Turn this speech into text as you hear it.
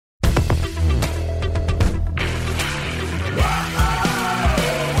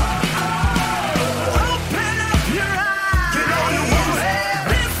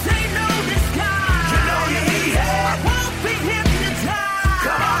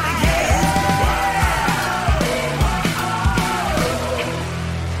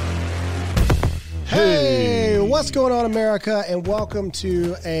What's going on, America, and welcome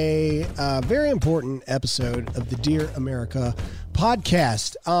to a very important episode of the Dear America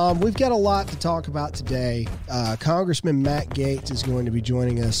podcast. We've got a lot to talk about today. Congressman Matt Gaetz is going to be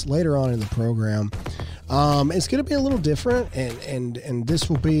joining us later on in the program. It's going to be a little different, and this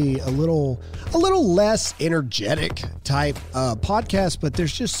will be a little less energetic type podcast, but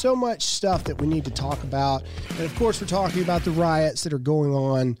there's just so much stuff that we need to talk about. And of course, we're talking about the riots that are going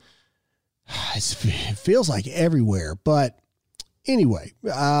on. It feels like everywhere, but anyway,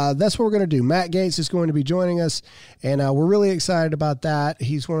 that's what we're going to do. Matt Gaetz is going to be joining us, and we're really excited about that.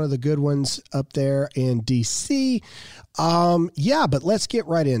 He's one of the good ones up there in D.C. But let's get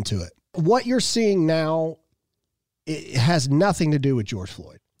right into it. What you're seeing now, it has nothing to do with George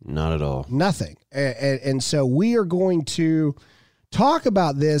Floyd. Not at all. Nothing. And so we are going to talk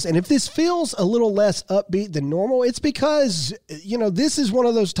about this. And if this feels a little less upbeat than normal, it's because, this is one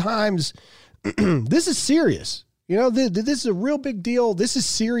of those times, this is serious. This is a real big deal. This is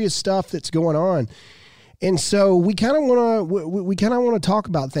serious stuff that's going on. And so we kind of want to talk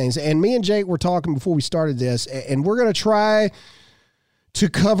about things. And me and Jake were talking before we started this, and we're going to try to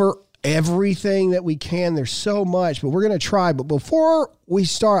cover everything that we can. There's so much, but we're going to try. But before we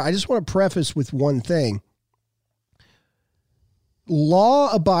start, I just want to preface with one thing.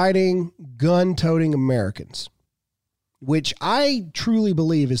 Law-abiding, gun-toting Americans, which I truly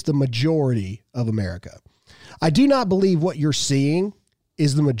believe is the majority of America. I do not believe what you're seeing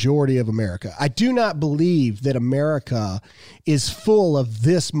is the majority of America. I do not believe that America is full of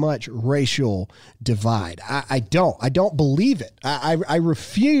this much racial divide. I don't believe it. I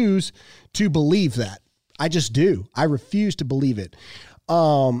refuse to believe that. I just do. I refuse to believe it.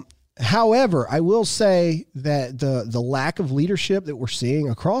 However, I will say that the lack of leadership that we're seeing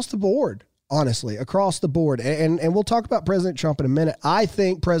across the board, honestly, across the board, and we'll talk about President Trump in a minute. I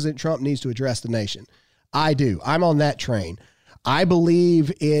think President Trump needs to address the nation. I do. I'm on that train. I believe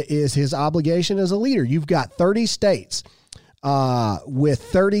it is his obligation as a leader. You've got 30 states with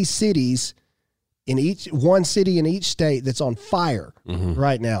 30 cities in one city in each state that's on fire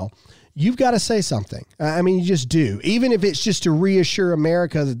right now. You've got to say something. I mean, you just do. Even if it's just to reassure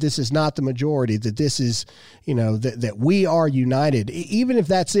America that this is not the majority, that this is, that we are united. Even if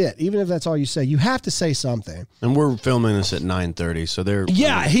that's it, even if that's all you say, you have to say something. And we're filming this at 9:30, so they're...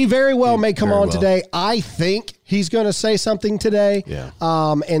 Yeah, he very well may come on today. I think he's going to say something today. Yeah.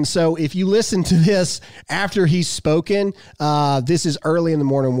 And so if you listen to this after he's spoken, this is early in the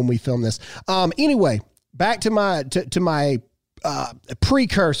morning when we film this. Anyway, back to my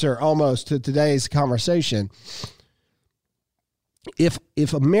precursor almost to today's conversation.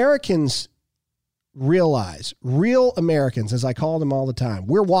 If Americans realize, real Americans, as I call them all the time,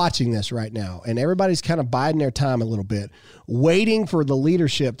 we're watching this right now, and everybody's kind of biding their time a little bit, waiting for the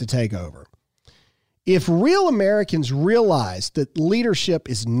leadership to take over. If real Americans realize that leadership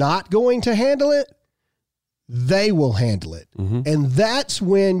is not going to handle it, they will handle it. And that's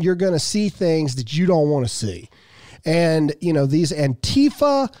when you're going to see things that you don't want to see. And, these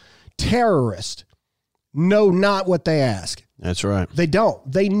Antifa terrorists know not what they ask. That's right. They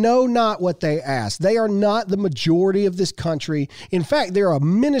don't. They know not what they ask. They are not the majority of this country. In fact, they're a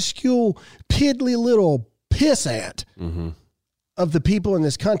minuscule, piddly little pissant of the people in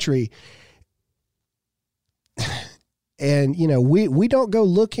this country. And, we don't go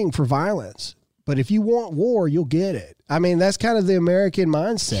looking for violence. But if you want war, you'll get it. I mean, that's kind of the American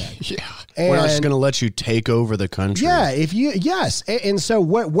mindset. Yeah. We're not just going to let you take over the country. Yeah. Yes. And so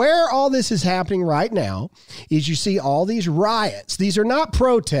where all this is happening right now is you see all these riots. These are not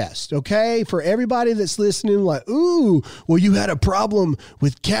protests. Okay. For everybody that's listening, like, ooh, well, you had a problem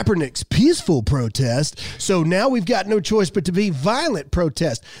with Kaepernick's peaceful protest. So now we've got no choice but to be violent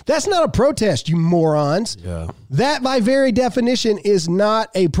protest. That's not a protest, you morons. Yeah. That by very definition is not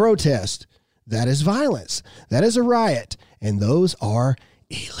a protest. That is violence. That is a riot. And those are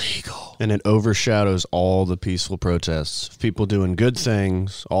illegal. And it overshadows all the peaceful protests. People doing good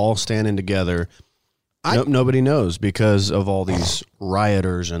things, all standing together. Nobody knows because of all these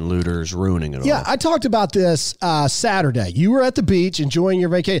rioters and looters ruining it all. Yeah, I talked about this Saturday. You were at the beach enjoying your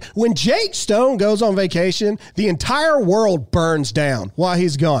vacation. When Jake Stone goes on vacation, the entire world burns down while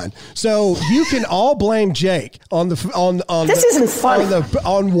he's gone. So you can all blame Jake on this isn't funny.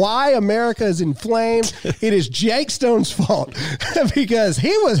 On why America is inflamed. It is Jake Stone's fault because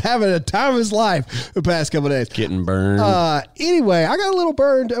he was having a time of his life the past couple of days. Getting burned. Anyway, I got a little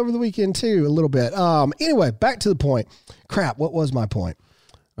burned over the weekend too, a little bit. Anyway, back to the point. Crap, what was my point?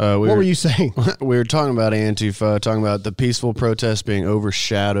 What were you saying? We were talking about Antifa, talking about the peaceful protests being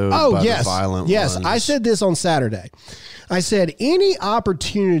overshadowed by the violent ones. Yes, I said this on Saturday. I said any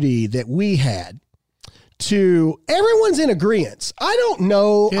opportunity that we had to everyone's in agreement. I don't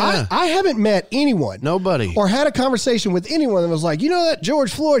know. Yeah. I haven't met anyone. Nobody. Or had a conversation with anyone that was like, that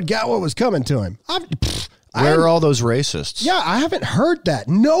George Floyd got what was coming to him. Where are all those racists? Yeah, I haven't heard that.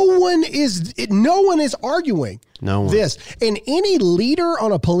 No one is arguing this. And any leader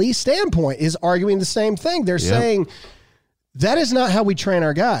on a police standpoint is arguing the same thing. They're saying that is not how we train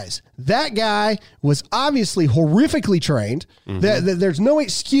our guys. That guy was obviously horrifically trained. There's no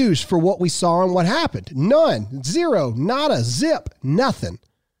excuse for what we saw and what happened. None. Zero. Nada. Zip. Nothing.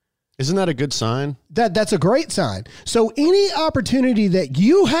 Isn't that a good sign? That's a great sign. So any opportunity that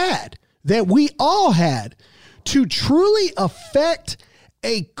you had, that we all had, to truly affect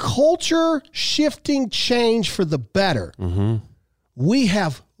a culture shifting change for the better, we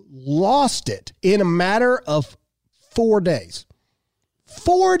have lost it in a matter of 4 days.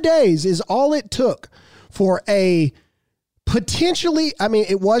 4 days is all it took for a potentially,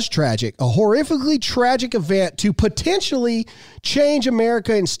 it was tragic, a horrifically tragic event to potentially change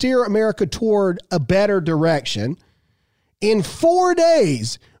America and steer America toward a better direction. In 4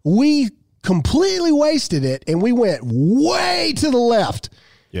 days, we completely wasted it and we went way to the left.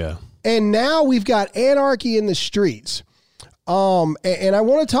 Yeah. And now we've got anarchy in the streets. And I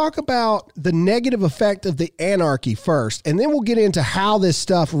want to talk about the negative effect of the anarchy first, and then we'll get into how this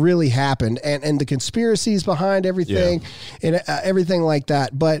stuff really happened and the conspiracies behind everything and everything like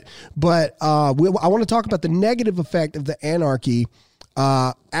that. But I want to talk about the negative effect of the anarchy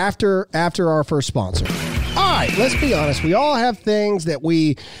after our first sponsor. All right, let's be honest. We all have things that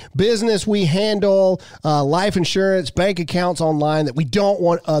we handle, life insurance, bank accounts online that we don't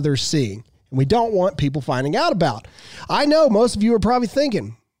want others seeing. And we don't want people finding out about. I know most of you are probably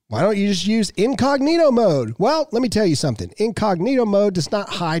thinking, why don't you just use incognito mode? Well, let me tell you something. Incognito mode does not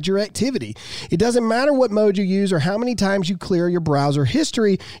hide your activity. It doesn't matter what mode you use or how many times you clear your browser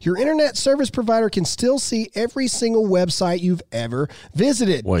history. Your internet service provider can still see every single website you've ever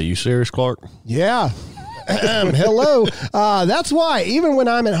visited. What, are you serious, Clark? Yeah. Hello. That's why even when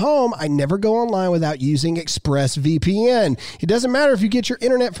I'm at home, I never go online without using ExpressVPN. It doesn't matter if you get your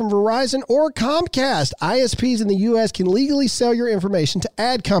internet from Verizon or Comcast. ISPs in the U.S. can legally sell your information to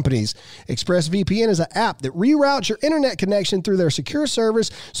ad companies. ExpressVPN is an app that reroutes your internet connection through their secure servers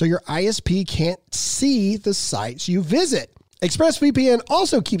so your ISP can't see the sites you visit. ExpressVPN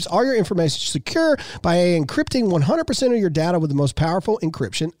also keeps all your information secure by encrypting 100% of your data with the most powerful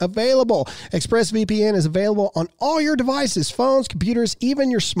encryption available. ExpressVPN is available on all your devices, phones, computers,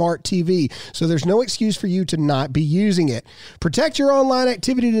 even your smart TV, so there's no excuse for you to not be using it. Protect your online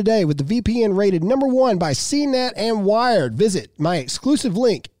activity today with the VPN rated #1 by CNET and Wired. Visit my exclusive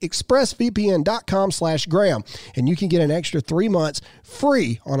link, expressvpn.com/Graham, and you can get an extra 3 months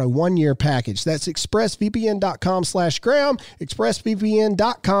free on a 1-year package. That's expressvpn.com/Graham.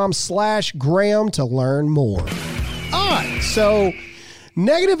 expressvpn.com/Graham to learn more. All right, so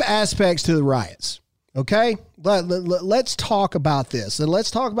negative aspects to the riots. Okay, let's talk about this, and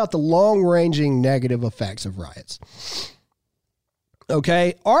let's talk about the long-ranging negative effects of riots.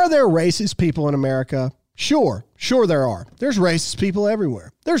 Okay, are there racist people in America? Sure there are. There's racist people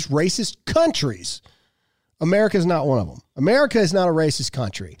everywhere. There's racist countries. America is not one of them. America is not a racist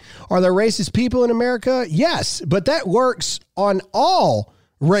country. Are there racist people in America? Yes, but that works on all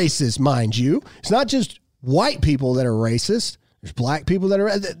races, mind you. It's not just white people that are racist. There's black people that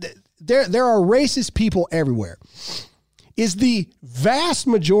are there are racist people everywhere. Is the vast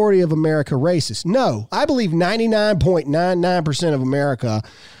majority of America racist? No. I believe 99.99% of America,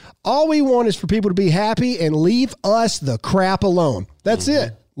 all we want is for people to be happy and leave us the crap alone. That's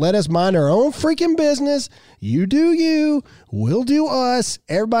it. Let us mind our own freaking business. You do you. We'll do us.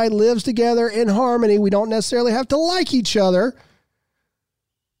 Everybody lives together in harmony. We don't necessarily have to like each other,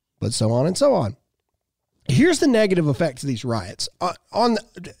 but so on and so on. Here's the negative effects of these riots.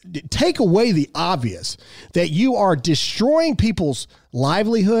 Take away the obvious that you are destroying people's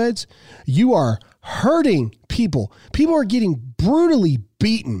livelihoods. You are hurting people. People are getting brutally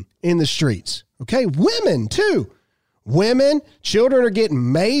beaten in the streets. Okay, women too. Women, children are getting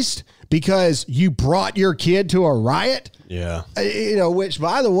maced because you brought your kid to a riot. Yeah. Which,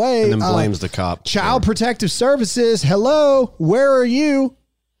 by the way, and then blames the cop. Child Protective Services. Hello, where are you?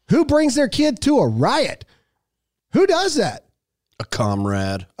 Who brings their kid to a riot? Who does that? A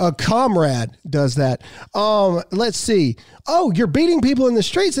comrade. A comrade does that. Let's see. Oh, you're beating people in the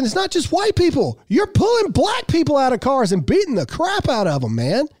streets, and it's not just white people. You're pulling black people out of cars and beating the crap out of them,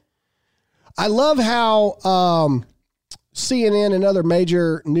 man. I love how CNN and other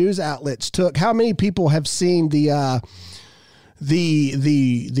major news outlets took. How many people have seen the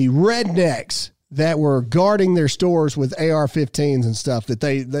rednecks that were guarding their stores with AR-15s and stuff that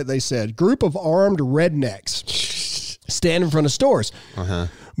they said, group of armed rednecks stand in front of stores.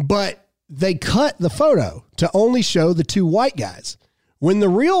 But they cut the photo to only show the two white guys. When the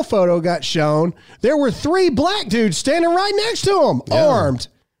real photo got shown, there were 3 black dudes standing right next to them, armed,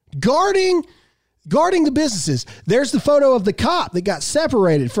 guarding the businesses. There's the photo of the cop that got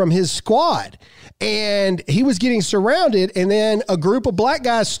separated from his squad, and he was getting surrounded, and then a group of black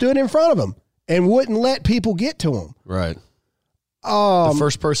guys stood in front of him and wouldn't let people get to him. Right. The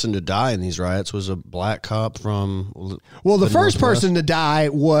first person to die in these riots was a black cop from... Well, the first person to die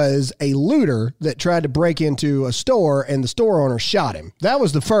was a looter that tried to break into a store, and the store owner shot him. That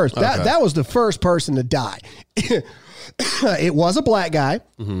was the first. Okay. That was the first person to die. It was a black guy,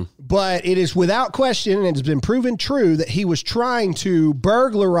 but it is without question, and it's been proven true, that he was trying to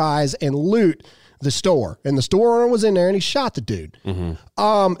burglarize and loot the store. And the store owner was in there, and he shot the dude.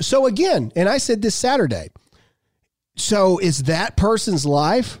 So again, and I said this Saturday, so is that person's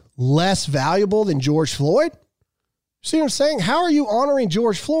life less valuable than George Floyd? See what I'm saying? How are you honoring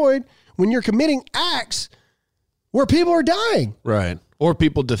George Floyd when you're committing acts where people are dying? Right. Or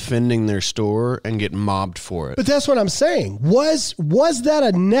people defending their store and get mobbed for it. But that's what I'm saying. Was that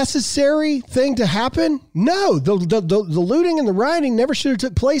a necessary thing to happen? No. The looting and the rioting never should have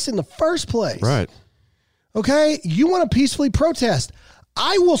took place in the first place. Right. Okay? You want to peacefully protest.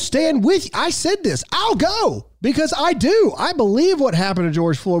 I will stand with you. I said this. I'll go because I do. I believe what happened to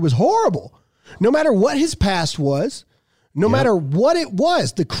George Floyd was horrible. No matter what his past was, no matter what it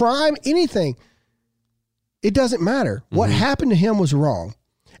was, the crime, anything, it doesn't matter. What happened to him was wrong.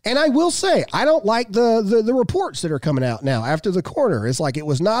 And I will say, I don't like the reports that are coming out now after the coroner. It's like it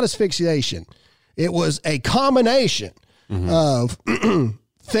was not asphyxiation. It was a combination of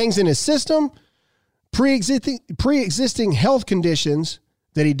things in his system, pre-existing health conditions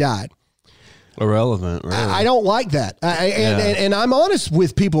that he died. Irrelevant, really. I don't like that. And I'm honest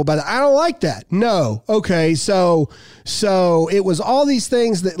with people about it. I don't like that. No. Okay. So it was all these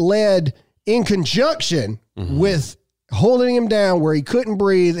things that led in conjunction with holding him down where he couldn't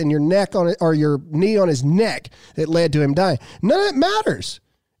breathe and your neck on it, or your knee on his neck, that led to him dying. None of it matters.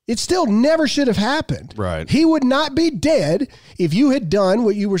 It still never should have happened. Right. He would not be dead if you had done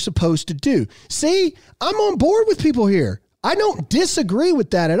what you were supposed to do. See, I'm on board with people here. I don't disagree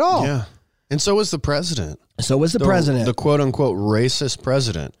with that at all. Yeah. And so is the president. The quote unquote racist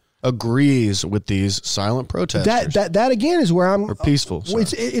president agrees with these silent protesters. That again is where I'm peaceful.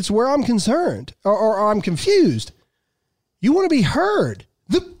 It's where I'm concerned or I'm confused. You want to be heard.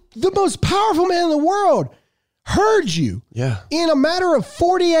 The most powerful man in the world heard you. In a matter of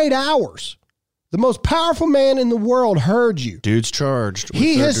 48 hours. The most powerful man in the world heard you. Dude's charged.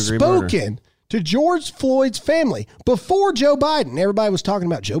 He has spoken to George Floyd's family before Joe Biden. Everybody was talking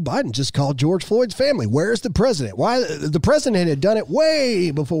about Joe Biden just called George Floyd's family. Where's the president? Why? The president had done it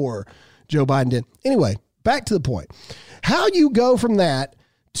way before Joe Biden did. Anyway, back to the point. How you go from that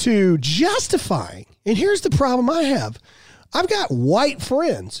to justifying, and here's the problem I have. I've got white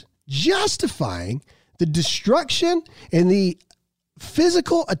friends justifying the destruction and the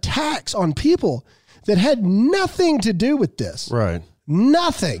physical attacks on people that had nothing to do with this. Right.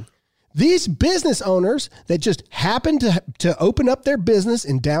 Nothing. These business owners that just happened to open up their business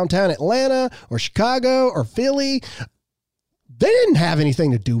in downtown Atlanta or Chicago or Philly, they didn't have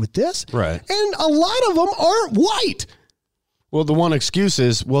anything to do with this. Right. And a lot of them aren't white. Well, the one excuse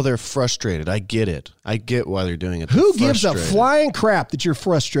is, well, they're frustrated. I get it. I get why they're doing it. Who gives a flying crap that you're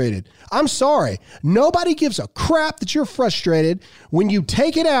frustrated? I'm sorry. Nobody gives a crap that you're frustrated when you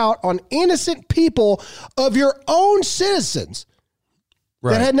take it out on innocent people of your own citizens.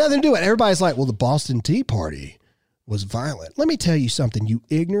 Right. That had nothing to do with it. Everybody's like, well, the Boston Tea Party was violent. Let me tell you something, you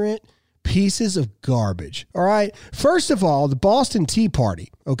ignorant pieces of garbage. All right. First of all, the Boston Tea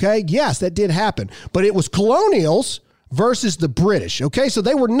Party. Okay. Yes, that did happen, but it was colonials versus the British. Okay. So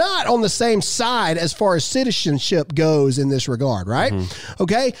they were not on the same side as far as citizenship goes in this regard. Right.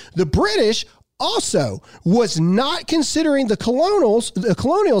 Okay. The British also was not considering the colonials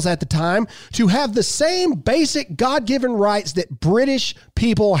at the time to have the same basic God-given rights that British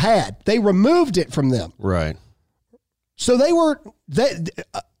people had. They removed it from them. Right. So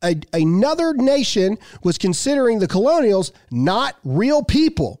another nation was considering the colonials not real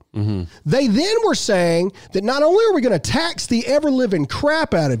people. They then were saying that not only are we going to tax the ever-living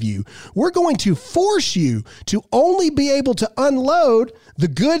crap out of you, we're going to force you to only be able to unload the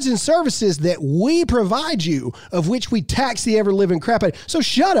goods and services that we provide you, of which we tax the ever-living crap out of you. So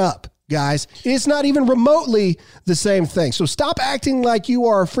shut up. guys. It's not even remotely the same thing. So stop acting like you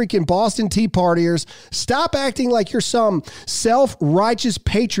are freaking Boston Tea Partiers. Stop acting like you're some self-righteous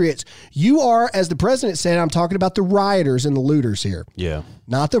patriots. You are, as the president said, I'm talking about the rioters and the looters here. Yeah.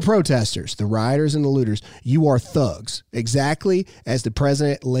 Not the protesters, the rioters and the looters. You are thugs, exactly as the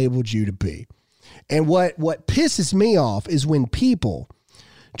president labeled you to be. And what pisses me off is when people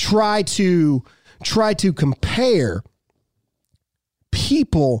try to compare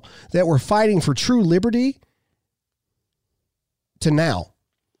people that were fighting for true liberty to now.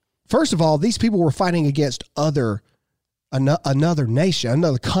 First of all, these people were fighting against another nation,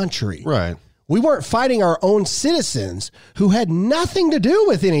 another country. Right. We weren't fighting our own citizens who had nothing to do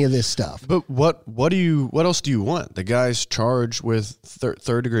with any of this stuff. But what else do you want? The guy's charged with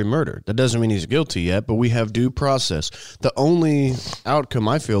third degree murder. That doesn't mean he's guilty yet, but we have due process. The only outcome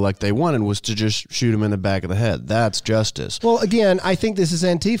I feel like they wanted was to just shoot him in the back of the head. That's justice. Well, again, I think this is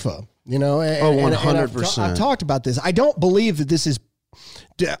Antifa, you know. 100%. I've talked about this. I don't believe that this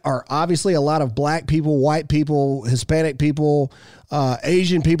are obviously a lot of black people, white people, Hispanic people,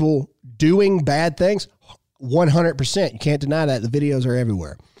 Asian people doing bad things. 100%. You can't deny that. The videos are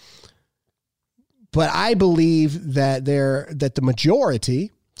everywhere. But I believe that the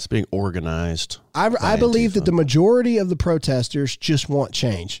majority, it's being organized. I believe that the majority of the protesters just want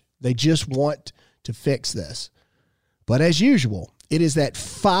change. They just want to fix this. But as usual, it is that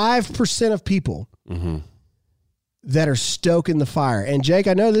 5% of people that are stoking the fire. And Jake,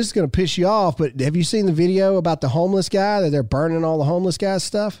 I know this is going to piss you off, but have you seen the video about the homeless guy that they're burning all the homeless guys'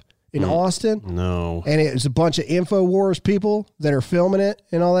 stuff in Austin? No. And it's a bunch of InfoWars people that are filming it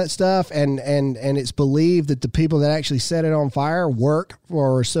and all that stuff. And it's believed that the people that actually set it on fire work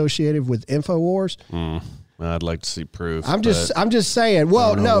or are associated with InfoWars. I'd like to see proof. I'm just saying.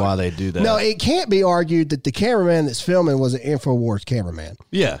 Well, I don't know why they do that. No, it can't be argued that the cameraman that's filming was an InfoWars cameraman.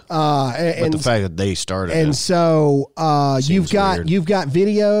 Yeah. And the fact that they started and it. So you've got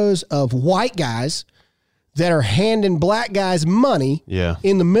videos of white guys that are handing black guys money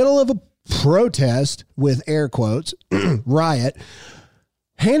in the middle of a protest, with air quotes, riot,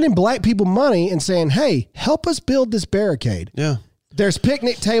 handing black people money and saying, hey, help us build this barricade. Yeah. There's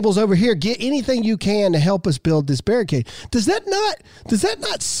picnic tables over here. Get anything you can to help us build this barricade. Does that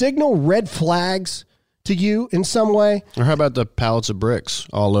not signal red flags to you in some way? Or how about the pallets of bricks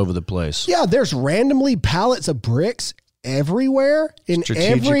all over the place? Yeah, there's randomly pallets of bricks everywhere in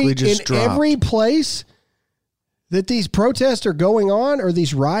every place that these protests are going on or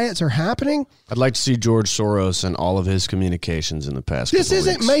these riots are happening. I'd like to see George Soros and all of his communications in the past. This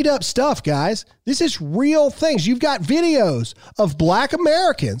isn't made up stuff, guys. This is real things. You've got videos of black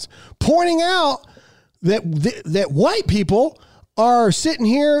Americans pointing out that white people are sitting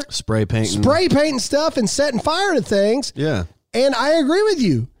here spray painting stuff and setting fire to things. Yeah. And I agree with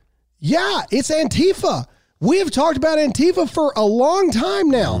you. Yeah, it's Antifa. We have talked about Antifa for a long time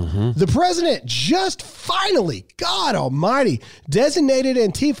now. The president just finally, God almighty, designated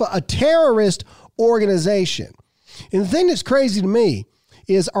Antifa a terrorist organization. And the thing that's crazy to me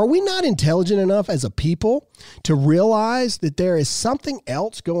is, are we not intelligent enough as a people to realize that there is something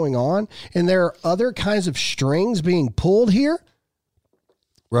else going on and there are other kinds of strings being pulled here?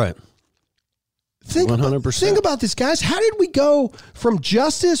 Right. 100%. Think about this, guys. How did we go from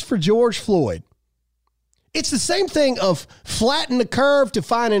justice for George Floyd? It's the same thing of flatten the curve to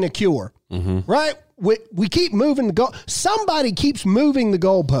finding a cure, right? We keep moving the goal. Somebody keeps moving the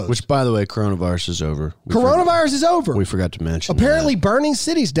goalpost. Which, by the way, coronavirus is over. Coronavirus is over. We forgot to mention. Apparently, burning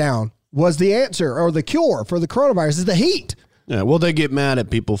cities down was the answer or the cure for the coronavirus. Is the heat. Yeah, well, they get mad at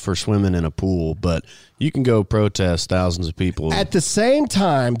people for swimming in a pool, but you can go protest thousands of people. At the same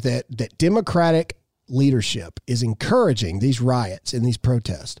time that Democratic leadership is encouraging these riots and these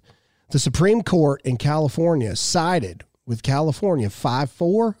protests, the Supreme Court in California sided with California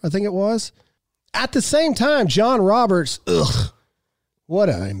 5-4, I think it was. At the same time, John Roberts, what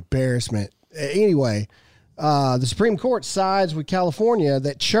an embarrassment. Anyway, the Supreme Court sides with California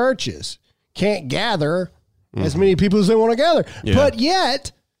that churches can't gather as many people as they want to gather. Yeah. But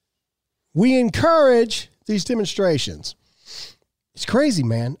yet, we encourage these demonstrations. It's crazy,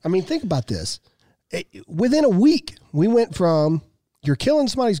 man. I mean, think about this. Within a week, we went from you're killing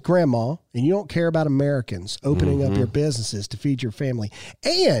somebody's grandma and you don't care about Americans opening up your businesses to feed your family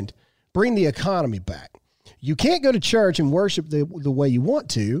and bring the economy back. You can't go to church and worship the way you want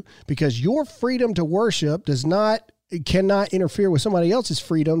to because your freedom to worship cannot interfere with somebody else's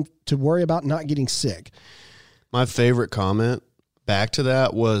freedom to worry about not getting sick. My favorite comment back to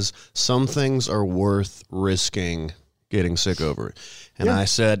that was, some things are worth risking getting sick over. And I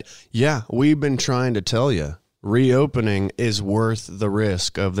said, yeah, we've been trying to tell you. reopening is worth the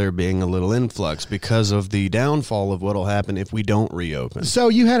risk of there being a little influx because of the downfall of what will happen if we don't reopen. So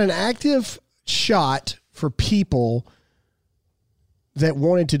you had an active shot for people that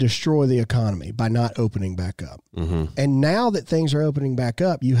wanted to destroy the economy by not opening back up. Mm-hmm. And now that things are opening back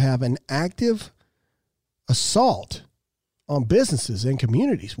up, you have an active assault on businesses and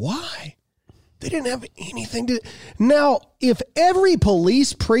communities. Why? They didn't have anything to... Now, if every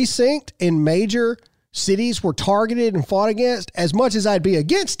police precinct in major cities were targeted and fought against, as much as I'd be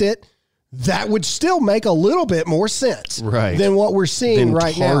against it, that would still make a little bit more sense than what we're seeing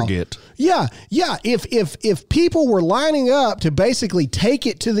right now. Yeah. If people were lining up to basically take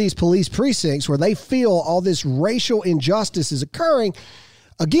it to these police precincts where they feel all this racial injustice is occurring,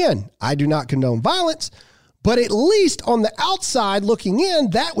 again, I do not condone violence, but at least on the outside looking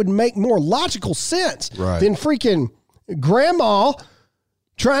in, that would make more logical sense than freaking grandma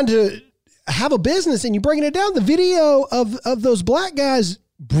trying to have a business and you bringing it down. The video of those black guys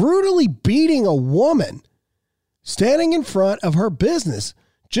brutally beating a woman standing in front of her business,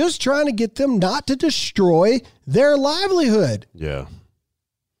 just trying to get them not to destroy their livelihood. Yeah.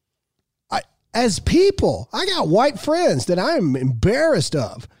 As people, I got white friends that I'm embarrassed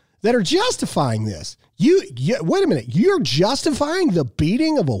of that are justifying this. Wait a minute. You're justifying the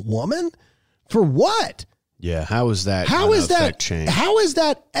beating of a woman for what? Yeah. How is that? How is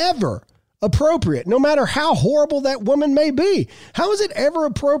that ever appropriate? No matter how horrible that woman may be, how is it ever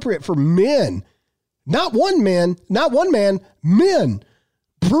appropriate for men, men,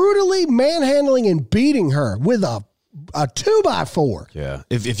 brutally manhandling and beating her with a 2x4? Yeah.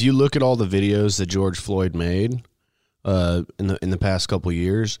 If you look at all the videos that George Floyd made in the past couple of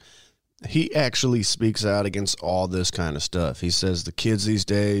years, he actually speaks out against all this kind of stuff. He says the kids these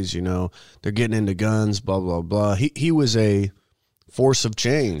days, they're getting into guns, blah, blah, blah. He was a force of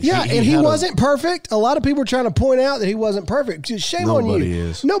change. Yeah, he wasn't perfect. A lot of people are trying to point out that he wasn't perfect. Shame on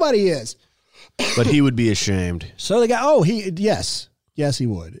you. Nobody is. But he would be ashamed. So the guy, yes, he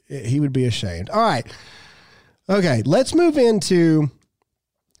would. He would be ashamed. All right. Okay, let's move into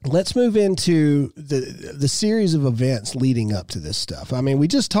the series of events leading up to this stuff. I mean, we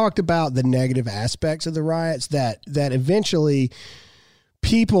just talked about the negative aspects of the riots that eventually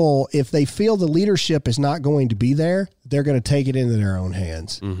people, if they feel the leadership is not going to be there, they're going to take it into their own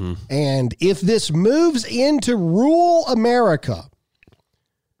hands. Mm-hmm. And if this moves into rural America,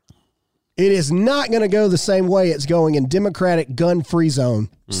 it is not going to go the same way it's going in democratic gun-free zone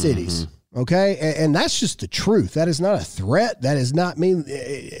cities. Okay. And that's just the truth. That is not a threat. That does not mean,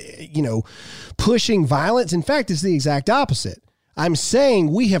 pushing violence. In fact, it's the exact opposite. I'm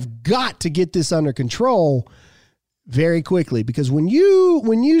saying we have got to get this under control very quickly, because when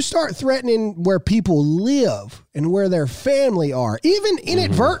you start threatening where people live and where their family are, even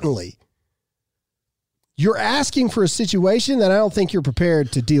inadvertently, you're asking for a situation that I don't think you're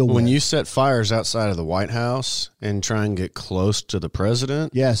prepared to deal with. When you set fires outside of the White House and try and get close to the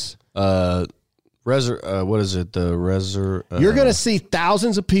president. Yes. What is it? You're going to see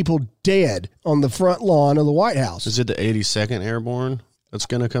thousands of people dead on the front lawn of the White House. Is it the 82nd Airborne that's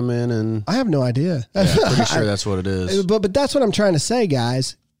going to come in? And I have no idea. Yeah, pretty sure that's what it is. But that's what I'm trying to say,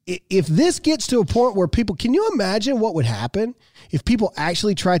 guys. If this gets to a point where people, can you imagine what would happen if people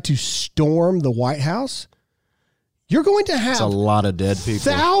actually tried to storm the White House? You're going to have a lot of dead people.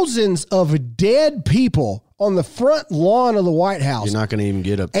 Thousands of dead people on the front lawn of the White House. You're not going to even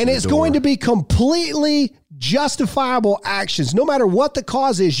get up to and the it's door. going to be completely justifiable actions. No matter what the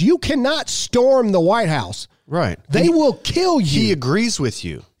cause is, you cannot storm the White House. Right. They will kill you. He agrees with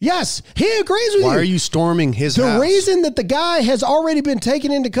you. Yes, he agrees with you. Why are you storming his house? The reason that the guy has already been taken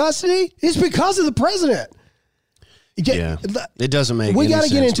into custody is because of the president. Yeah, it doesn't make any sense. We got to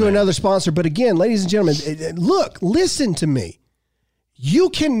get into another sponsor. But again, ladies and gentlemen, look, listen to me.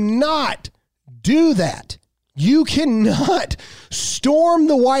 You cannot do that. You cannot storm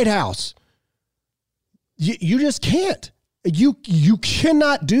the White House. You just can't. You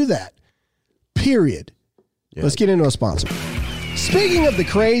cannot do that. Period. Yeah. Let's get into a sponsor. Speaking of the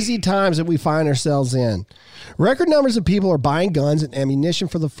crazy times that we find ourselves in, record numbers of people are buying guns and ammunition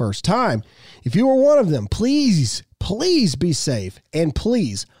for the first time. If you are one of them, please be safe, and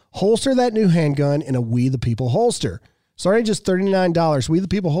please holster that new handgun in a We the People holster. Starting at just $39, We the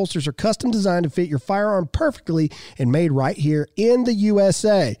People holsters are custom designed to fit your firearm perfectly and made right here in the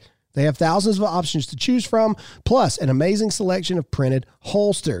USA. They have thousands of options to choose from, plus an amazing selection of printed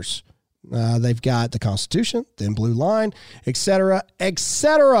holsters. They've got the Constitution, Thin Blue Line, etc.,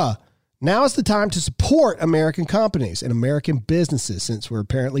 etc. Now is the time to support American companies and American businesses since we're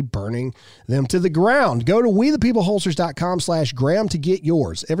apparently burning them to the ground. Go to wethepeopleholsters.com/Graham to get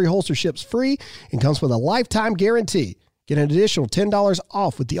yours. Every holster ships free and comes with a lifetime guarantee. Get an additional $10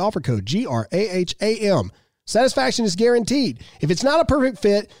 off with the offer code GRAHAM. Satisfaction is guaranteed. If it's not a perfect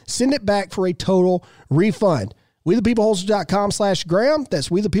fit, send it back for a total refund. wethepeopleholsters.com/Graham. That's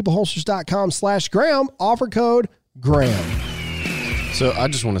wethepeopleholsters.com/Graham. Offer code Graham. So I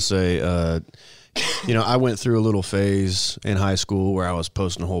just want to say, I went through a little phase in high school where I was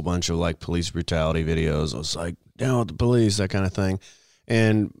posting a whole bunch of like police brutality videos. I was like, down with the police, that kind of thing.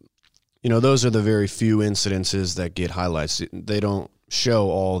 And, those are the very few incidences that get highlights. They don't show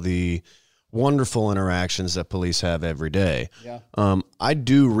all the wonderful interactions that police have every day. Yeah. I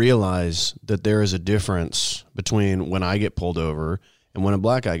do realize that there is a difference between when I get pulled over and when a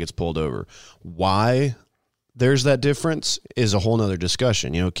black guy gets pulled over. Why there's that difference is a whole nother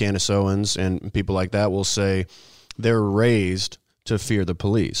discussion. Candace Owens and people like that will say they're raised to fear the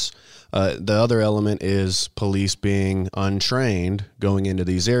police. The other element is police being untrained going into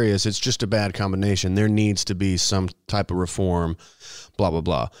these areas. It's just a bad combination. There needs to be some type of reform, blah, blah,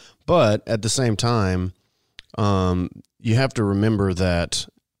 blah. But at the same time, you have to remember that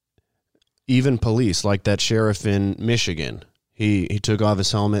even police, like that sheriff in Michigan, He took off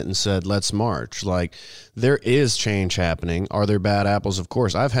his helmet and said, let's march. Like, there is change happening. Are there bad apples? Of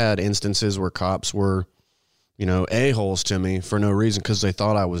course. I've had instances where cops were, a-holes to me for no reason because they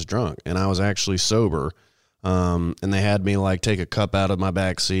thought I was drunk and I was actually sober. And they had me, take a cup out of my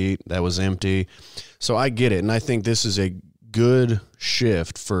back seat that was empty. So I get it. And I think this is a good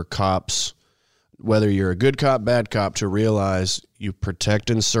shift for cops, whether you're a good cop, bad cop, to realize you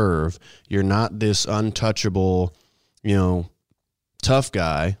protect and serve. You're not this untouchable, tough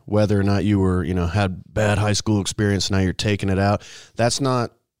guy, whether or not you were, had bad high school experience, now you're taking it out. That's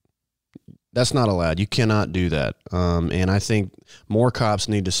not allowed. You cannot do that. And I think more cops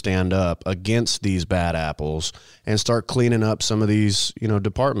need to stand up against these bad apples and start cleaning up some of these,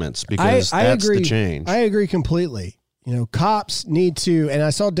 departments because that's agree. The change. I agree completely. Cops need to, and I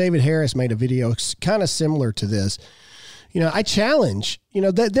saw David Harris made a video kind of similar to this. I challenge,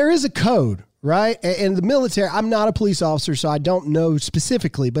 that there is a code, right? And the military, I'm not a police officer, so I don't know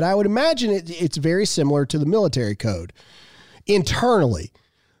specifically, but I would imagine it's very similar to the military code internally,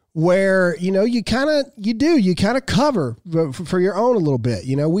 where, you kind of cover for your own a little bit.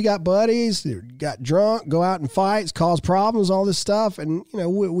 We got buddies that got drunk, go out in fights, cause problems, all this stuff. And,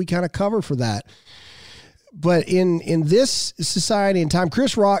 we kind of cover for that. But in this society and time,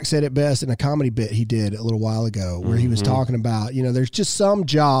 Chris Rock said it best in a comedy bit he did a little while ago where he was talking about, there's just some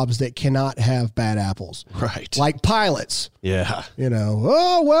jobs that cannot have bad apples. Right. Like pilots. Yeah.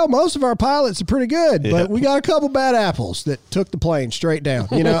 Most of our pilots are pretty good, but we got a couple bad apples that took the plane straight down.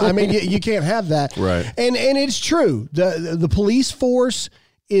 You can't have that. Right. And it's true. The police force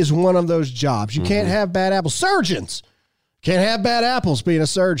is one of those jobs. You can't have bad apples. Surgeons can't have bad apples being a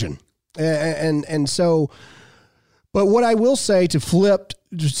surgeon. And so, but what I will say to flip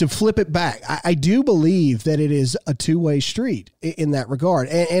it back, I do believe that it is a two-way street in that regard.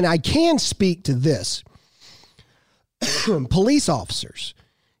 And I can speak to this. Police officers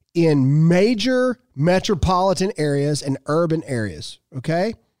in major metropolitan areas and urban areas,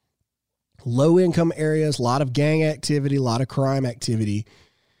 okay? Low-income areas, a lot of gang activity, a lot of crime activity.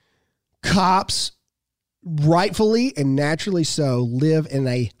 Cops, rightfully and naturally so, live in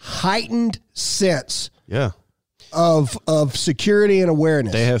a heightened sense of security and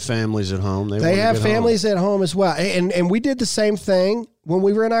awareness. They have families at home. They have families at home as well. And we did the same thing when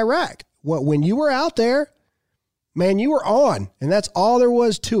we were in Iraq. When you were out there, man, you were on, and that's all there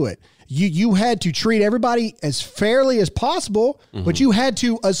was to it. You had to treat everybody as fairly as possible, but you had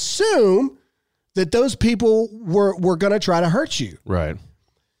to assume that those people were going to try to hurt you. Right.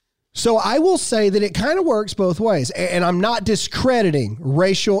 So I will say that it kind of works both ways. And I'm not discrediting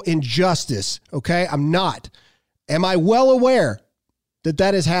racial injustice, okay? I'm not. Am I well aware that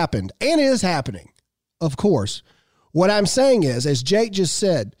has happened and is happening? Of course. What I'm saying is, as Jake just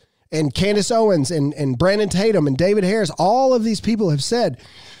said, and Candace Owens and Brandon Tatum and David Harris, all of these people have said,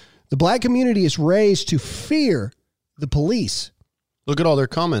 the black community is raised to fear the police. Look at all their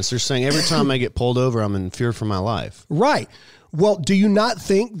comments. They're saying every time I get pulled over, I'm in fear for my life. Right. Well, do you not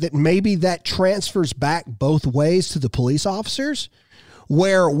think that maybe that transfers back both ways to the police officers,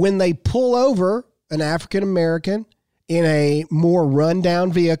 where when they pull over an African-American in a more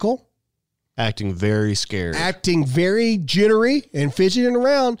rundown vehicle, acting very scared, acting very jittery and fidgeting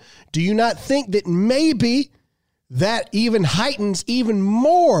around, do you not think that maybe that even heightens even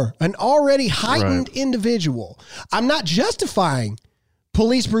more an already heightened individual? I'm not justifying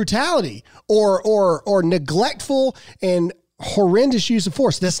police brutality or neglectful and horrendous use of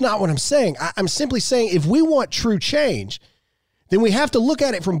force. That's not what I'm saying. I'm simply saying if we want true change, then we have to look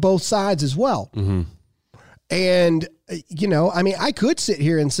at it from both sides as well. Mm-hmm. And, I mean, I could sit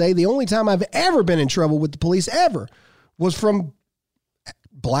here and say the only time I've ever been in trouble with the police ever was from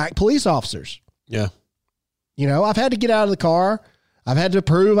black police officers. Yeah. I've had to get out of the car. I've had to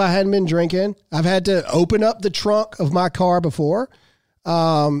prove I hadn't been drinking. I've had to open up the trunk of my car before.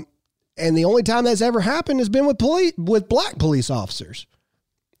 And the only time that's ever happened has been with black police officers.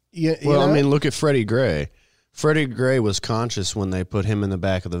 I mean, look at Freddie Gray. Freddie Gray was conscious when they put him in the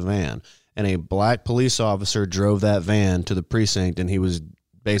back of the van, and a black police officer drove that van to the precinct, and he was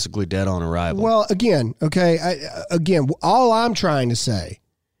basically dead on arrival. Well, again, all I'm trying to say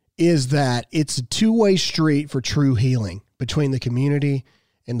is that it's a two-way street for true healing between the community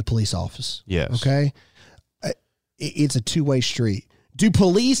and the police office. Yes. Okay? It's a two-way street. Do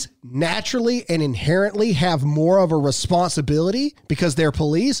police naturally and inherently have more of a responsibility because they're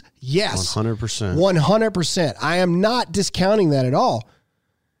police? Yes. 100%. 100%. I am not discounting that at all.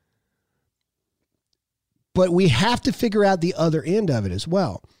 But we have to figure out the other end of it as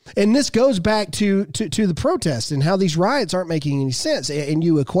well. And this goes back to the protests and how these riots aren't making any sense. And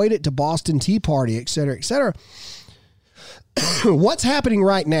you equate it to Boston Tea Party, et cetera, et cetera. What's happening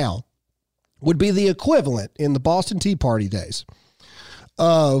right now would be the equivalent in the Boston Tea Party days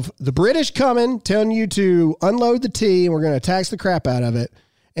of the British coming, telling you to unload the tea and we're going to tax the crap out of it.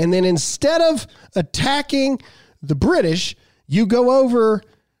 And then instead of attacking the British, you go over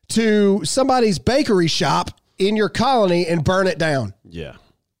to somebody's bakery shop in your colony and burn it down. Yeah.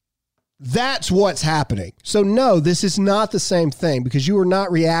 That's what's happening. So no, this is not the same thing because you are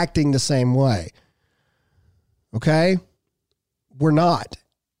not reacting the same way. Okay? We're not.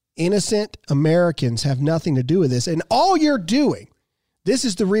 Innocent Americans have nothing to do with this. And all you're doing, this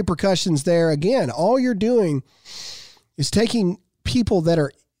is the repercussions there again. All you're doing is taking people that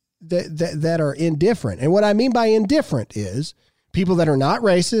are indifferent. And what I mean by indifferent is people that are not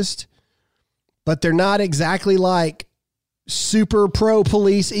racist, but they're not exactly like super pro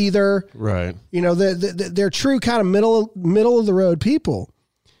police either. Right. They're true kind of middle of the road people.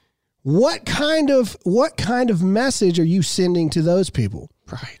 What kind of message are you sending to those people?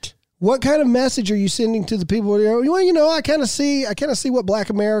 Right. What kind of message are you sending to the people? I kind of see what Black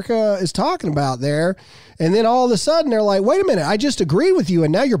America is talking about there. And then all of a sudden they're like, wait a minute, I just agreed with you.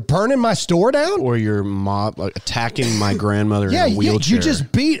 And now you're burning my store down? Or you're attacking my grandmother in a wheelchair. You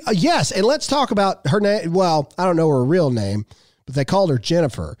just beat, yes. And let's talk about her name. Well, I don't know her real name, but they called her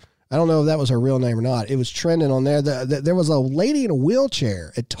Jennifer. I don't know if that was her real name or not. It was trending on there. There was a lady in a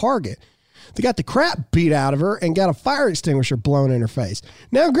wheelchair at Target. They got the crap beat out of her and got a fire extinguisher blown in her face.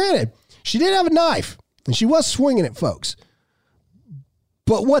 Now, granted, she did have a knife and she was swinging at folks.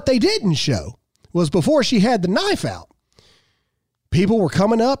 But what they didn't show was before she had the knife out, people were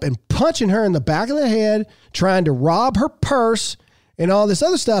coming up and punching her in the back of the head, trying to rob her purse and all this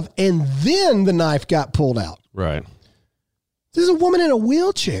other stuff. And then the knife got pulled out. Right. This is a woman in a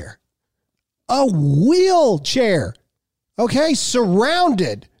wheelchair. A wheelchair. Okay?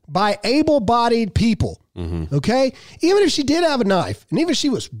 Surrounded by able-bodied people. Mm-hmm. Okay? Even if she did have a knife, and even if she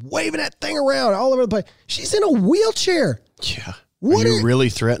was waving that thing around all over the place, she's in a wheelchair. Yeah. Are you really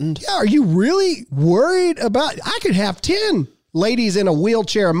threatened? Yeah. Are you really worried about... I could have 10 ladies in a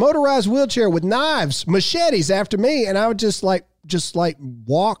wheelchair, a motorized wheelchair with knives, machetes after me, and I would just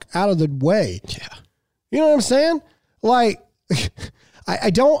walk out of the way. Yeah. You know what I'm saying? Like... I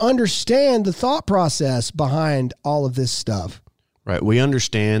don't understand the thought process behind all of this stuff. Right. We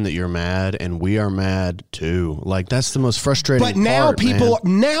understand that you're mad and we are mad too. Like that's the most frustrating part. But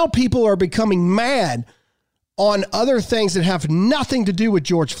now people are becoming mad on other things that have nothing to do with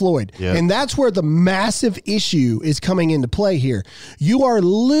George Floyd. Yep. And that's where the massive issue is coming into play here. You are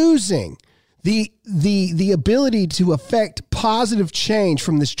losing the ability to affect positive change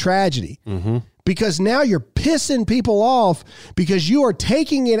from this tragedy. Mm-hmm. Because now you're pissing people off because you are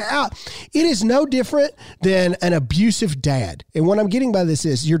taking it out. It is no different than an abusive dad. And what I'm getting by this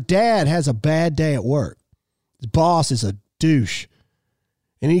is your dad has a bad day at work. His boss is a douche.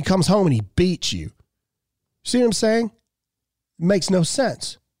 And he comes home and he beats you. See what I'm saying? It makes no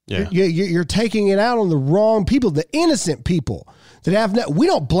sense. Yeah. You're taking it out on the wrong people, the innocent people that have no, we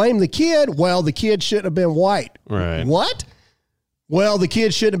don't blame the kid. Well, the kid shouldn't have been white. Right. What? Well, the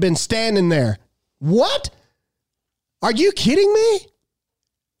kid shouldn't have been standing there. What? Are you kidding me?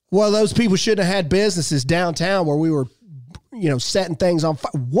 Well, those people shouldn't have had businesses downtown where we were, setting things on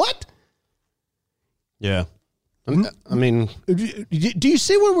fire. What? Yeah. I mean, do you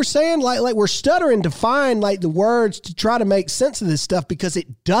see what we're saying? Like we're stuttering to find like the words to try to make sense of this stuff because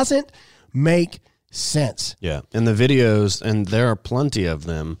it doesn't make sense. Yeah, and the videos, and there are plenty of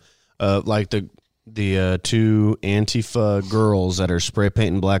them, like the two Antifa girls that are spray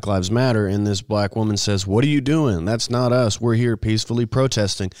painting Black Lives Matter, and this black woman says, "What are you doing? That's not us. We're here peacefully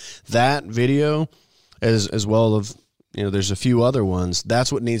protesting." That video, as well of, there's a few other ones.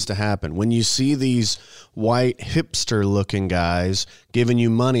 That's what needs to happen. When you see these white hipster-looking guys giving you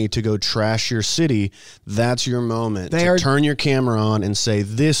money to go trash your city, that's your moment to turn your camera on and say,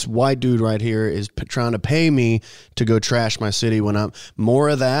 this white dude right here is trying to pay me to go trash my city. When I'm more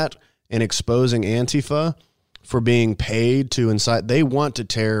of that and exposing Antifa for being paid to incite, they want to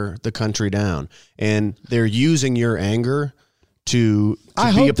tear the country down, and they're using your anger to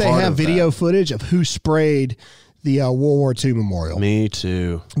I be hope a they part have of video that. footage of who sprayed the World War II memorial. Me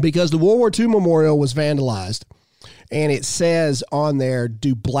too. Because the World War II memorial was vandalized, and it says on there,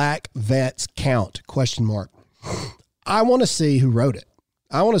 "Do black vets count?" ? I want to see who wrote it.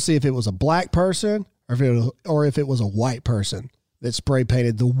 I want to see if it was a black person or if it was a white person that spray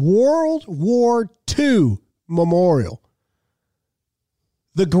painted the World War II memorial.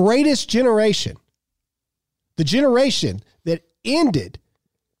 The greatest generation, the generation that ended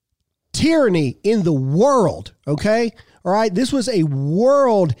tyranny in the world, okay? All right, this was a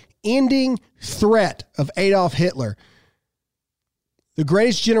world-ending threat of Adolf Hitler. The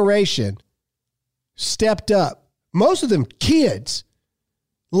greatest generation stepped up. Most of them kids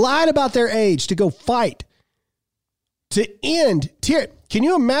lied about their age to go fight to end tyranny. Can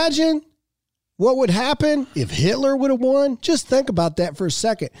you imagine what would happen if Hitler would have won? Just think about that for a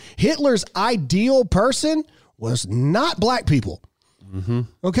second. Hitler's ideal person was not black people. Mm-hmm.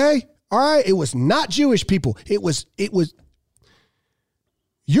 Okay? All right, it was not Jewish people. It was,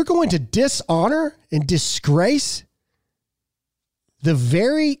 you're going to dishonor and disgrace the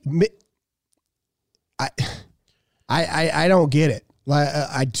very, I don't get it.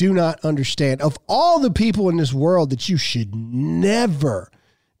 I do not understand. Of all the people in this world that you should never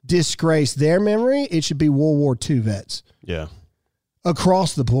disgrace their memory, it should be World War II vets. Yeah.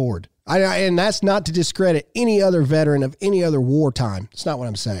 Across the board. And that's not to discredit any other veteran of any other wartime. It's not what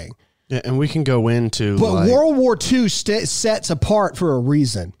I'm saying. Yeah, and we can go into But World War II sets apart for a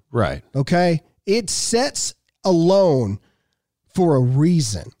reason. Right. Okay? It sets alone for a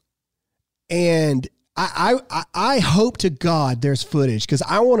reason. And I hope to God there's footage because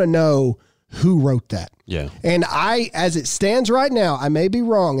I want to know who wrote that. Yeah. And as it stands right now, I may be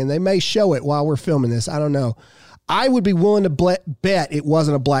wrong and they may show it while we're filming this. I don't know. I would be willing to bet it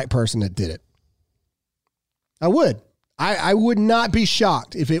wasn't a black person that did it. I would. I would not be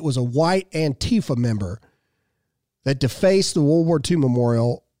shocked if it was a white Antifa member that defaced the World War II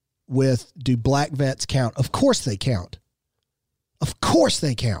memorial with, "Do black vets count?" Of course they count. Of course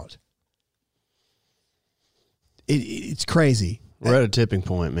they count. It's crazy. We're at a tipping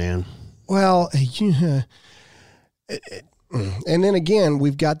point, man. Well, yeah. And then again,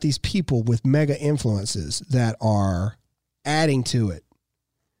 we've got these people with mega influences that are adding to it.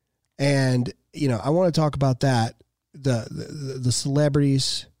 And, I want to talk about that. The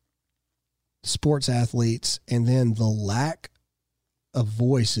celebrities, sports athletes, and then the lack of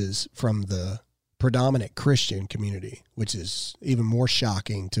voices from the predominant Christian community, which is even more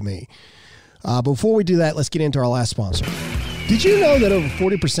shocking to me. Before we do that, let's get into our last sponsor. Did you know that over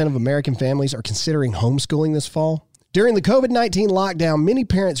 40% of American families are considering homeschooling this fall? During the COVID-19 lockdown, many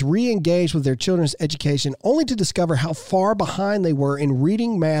parents re-engaged with their children's education only to discover how far behind they were in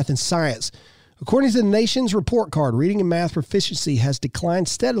reading, math, and science. According to the nation's report card, reading and math proficiency has declined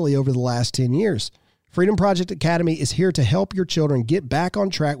steadily over the last 10 years. Freedom Project Academy is here to help your children get back on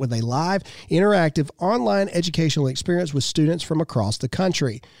track with a live, interactive, online educational experience with students from across the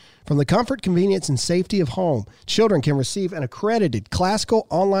country. From the comfort, convenience, and safety of home, children can receive an accredited classical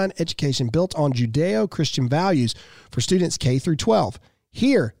online education built on Judeo-Christian values for students K through 12.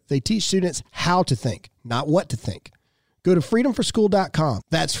 Here, they teach students how to think, not what to think. Go to freedomforschool.com.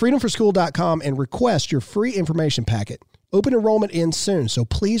 That's freedomforschool.com and request your free information packet. Open enrollment ends soon, so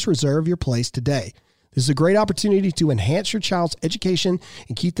please reserve your place today. This is a great opportunity to enhance your child's education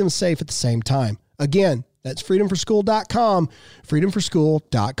and keep them safe at the same time. Again, that's freedomforschool.com,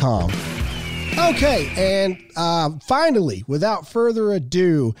 freedomforschool.com. Okay, and finally, without further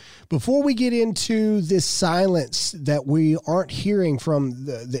ado, before we get into this silence that we aren't hearing from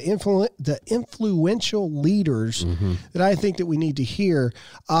the influential leaders that I think that we need to hear,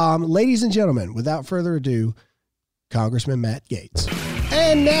 ladies and gentlemen, without further ado, Congressman Matt Gaetz.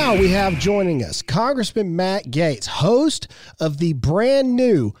 And now we have joining us Congressman Matt Gaetz, host of the brand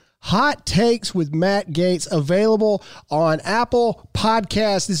new Hot Takes with Matt Gaetz, available on Apple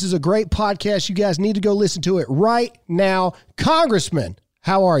Podcasts. This is a great podcast. You guys need to go listen to it right now. Congressman,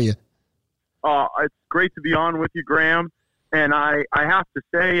 how are you? It's great to be on with you, Graham. And I have to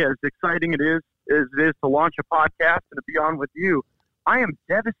say, as exciting as it is to launch a podcast and to be on with you, I am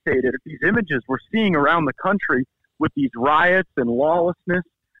devastated at these images we're seeing around the country with these riots and lawlessness.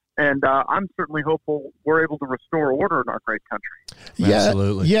 And I'm certainly hopeful we're able to restore order in our great country. Yeah,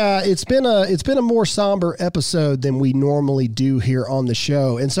 absolutely. Yeah, it's been a more somber episode than we normally do here on the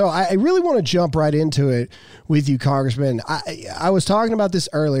show, and so I really want to jump right into it with you, Congressman. I was talking about this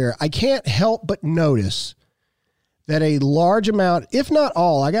earlier. I can't help but notice that a large amount, if not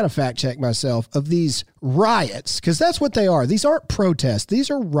all, I got to fact check myself, of these riots, because that's what they are. These aren't protests; these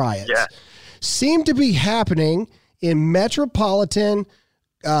are riots. Yeah. Seem to be happening in metropolitan,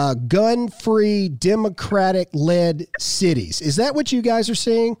 gun-free, Democratic-led cities. Is that what you guys are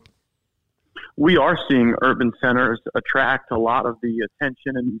seeing? We are seeing urban centers attract a lot of the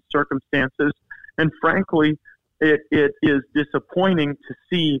attention in these circumstances. And frankly, it is disappointing to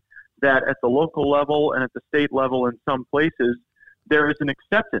see that at the local level and at the state level in some places, there is an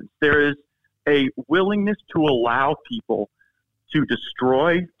acceptance. There is a willingness to allow people to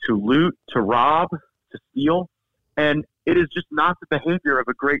destroy, to loot, to rob, to steal. And it is just not the behavior of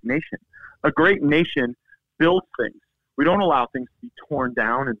a great nation. A great nation builds things. We don't allow things to be torn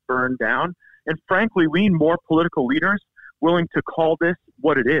down and burned down. And frankly, we need more political leaders willing to call this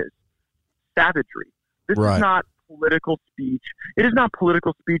what it is: savagery. This Right. is not political speech. It is not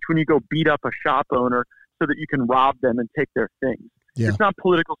political speech when you go beat up a shop owner so that you can rob them and take their things. Yeah. It's not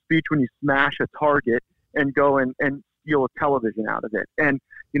political speech when you smash a Target and go and steal a television out of it. And,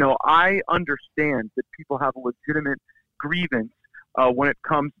 you know, I understand that people have a legitimate grievance when it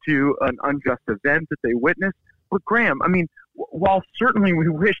comes to an unjust event that they witness. But Graham, I mean, while certainly we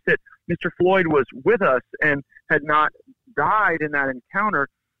wish that Mr. Floyd was with us and had not died in that encounter,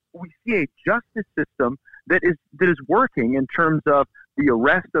 we see a justice system that is working in terms of the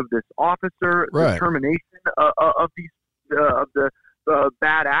arrest of this officer, Right. the termination of the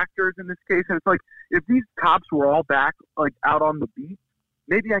bad actors in this case. And it's like, if these cops were all back, like, out on the beat,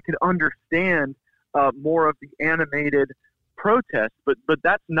 maybe I could understand more of the animated protest, but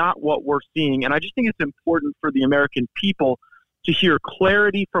that's not what we're seeing. And I just think it's important for the American people to hear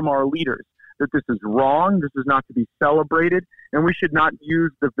clarity from our leaders that this is wrong, this is not to be celebrated, and we should not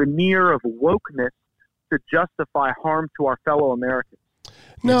use the veneer of wokeness to justify harm to our fellow Americans.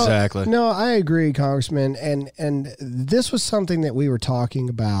 No, Exactly. No, I agree, Congressman. And this was something that we were talking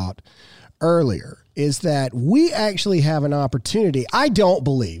about earlier, is that we actually have an opportunity. I don't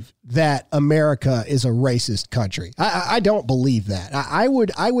believe that America is a racist country. I don't believe that. I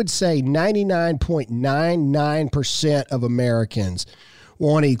would say 99.99% of Americans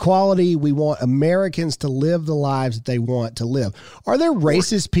want equality. We want Americans to live the lives that they want to live. Are there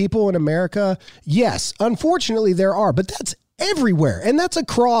racist people in America? Yes, unfortunately there are, but that's everywhere. And that's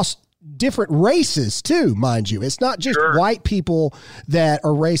across different races too, mind you. It's not just white people that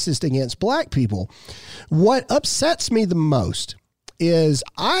are racist against black people. What upsets me the most is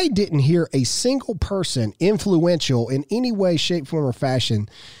I didn't hear a single person influential in any way, shape, form, or fashion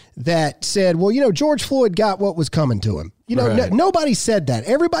that said, well, you know, George Floyd got what was coming to him. You know, Right. nobody said that.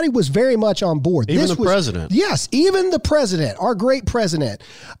 Everybody was very much on board. Even the president. Yes, even the president, our great president.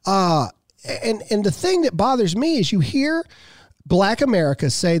 And the thing that bothers me is you hear Black America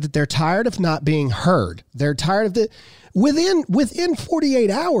say that they're tired of not being heard. They're tired of the within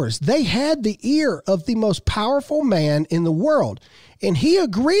 48 hours, they had the ear of the most powerful man in the world, and he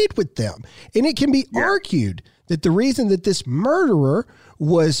agreed with them. And it can be argued that the reason that this murderer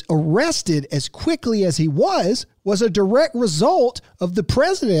was arrested as quickly as he was a direct result of the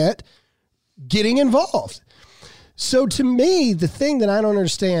president getting involved. So to me, the thing that I don't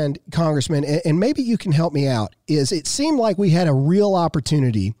understand, Congressman, and maybe you can help me out, is it seemed like we had a real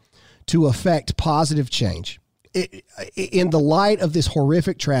opportunity to affect positive change in the light of this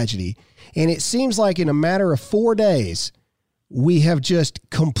horrific tragedy. And it seems like in a matter of 4 days, we have just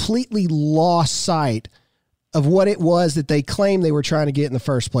completely lost sight of what it was that they claimed they were trying to get in the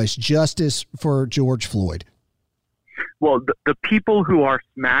first place: justice for George Floyd. Well, the people who are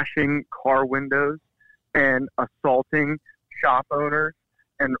smashing car windows and assaulting shop owners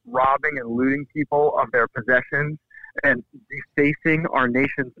and robbing and looting people of their possessions and defacing our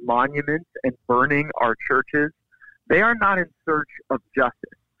nation's monuments and burning our churches, they are not in search of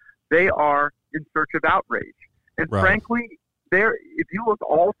justice. They are in search of outrage. And Right. frankly, if you look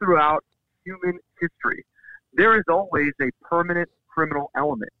all throughout human history, there is always a permanent criminal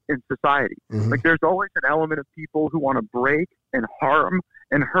element in society. Mhm. Like, there's always an element of people who want to break and harm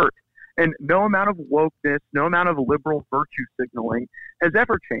and hurt. And no amount of wokeness, no amount of liberal virtue signaling has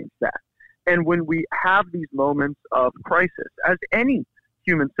ever changed that. And when we have these moments of crisis, as any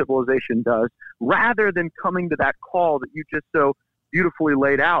human civilization does, rather than coming to that call that you just so beautifully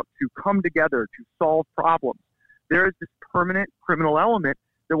laid out to come together to solve problems, there is this permanent criminal element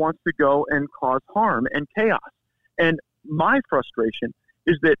that wants to go and cause harm and chaos. And my frustration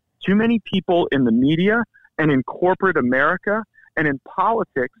is that too many people in the media and in corporate America and in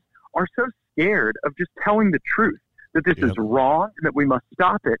politics are so scared of just telling the truth that this is wrong and that we must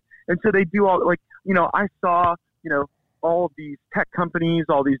stop it. And so they do all, I saw, all of these tech companies,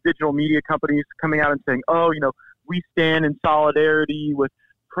 all these digital media companies coming out and saying, we stand in solidarity with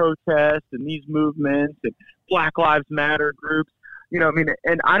protests and these movements and Black Lives Matter groups.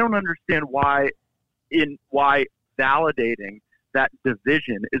 And I don't understand why validating that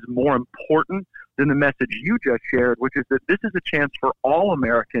division is more important than the message you just shared, which is that this is a chance for all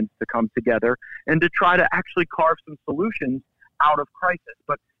Americans to come together and to try to actually carve some solutions out of crisis.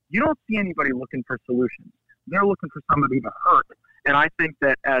 But you don't see anybody looking for solutions. They're looking for somebody to hurt. And I think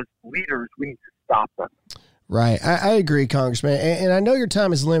that as leaders, we need to stop them. Right. I agree, Congressman. And I know your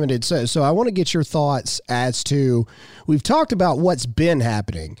time is limited. So I want to get your thoughts as to, we've talked about what's been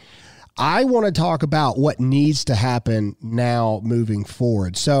happening. I want to talk about what needs to happen now moving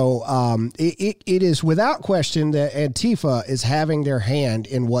forward. So it is without question that Antifa is having their hand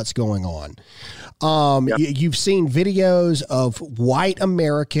in what's going on. You've seen videos of white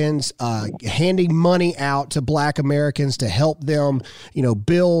Americans handing money out to black Americans to help them,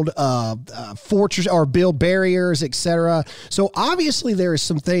 build fortress or build barriers, etc. So obviously there is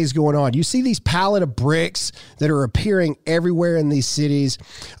some things going on. You see these pallet of bricks that are appearing everywhere in these cities.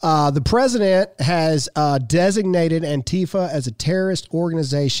 The president has designated Antifa as a terrorist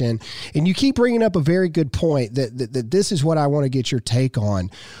organization, and you keep bringing up a very good point that this is what I want to get your take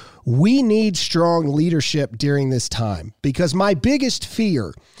on. We need strong leadership during this time, because my biggest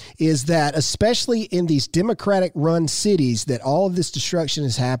fear is that, especially in these Democratic-run cities that all of this destruction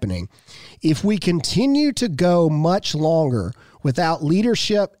is happening, if we continue to go much longer without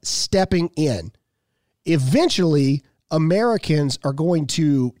leadership stepping in, eventually Americans are going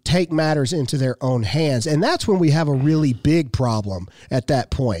to take matters into their own hands. And that's when we have a really big problem at that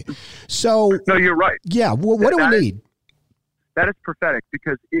point. So, no, you're right. Yeah. Well, what do we need? That is prophetic,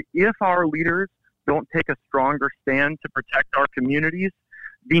 because if our leaders don't take a stronger stand to protect our communities,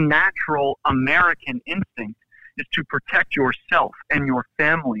 the natural American instinct is to protect yourself and your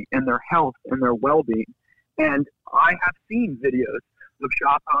family and their health and their well-being. And I have seen videos of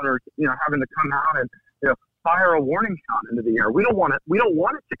shop owners, having to come out and fire a warning shot into the air. We don't want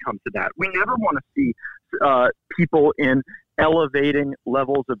it to come to that. We never want to see people in elevating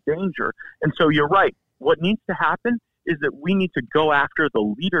levels of danger. And so you're right. What needs to happen is that we need to go after the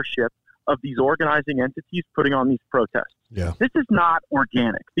leadership of these organizing entities putting on these protests. Yeah. This is not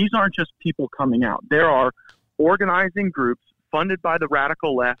organic. These aren't just people coming out. There are organizing groups funded by the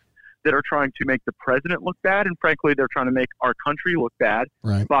radical left that are trying to make the president look bad, and frankly, they're trying to make our country look bad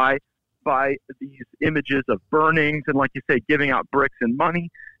by these images of burnings and, like you say, giving out bricks and money.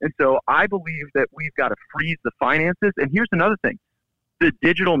 And so I believe that we've got to freeze the finances. And here's another thing. The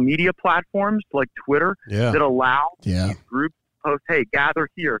digital media platforms like Twitter that allow these groups to post, hey, gather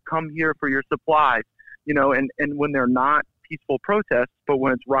here, come here for your supplies, and when they're not peaceful protests, but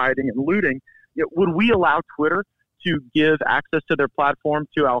when it's rioting and looting, would we allow Twitter to give access to their platform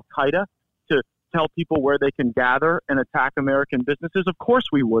to Al-Qaeda to tell people where they can gather and attack American businesses? Of course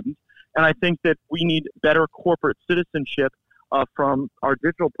we wouldn't. And I think that we need better corporate citizenship from our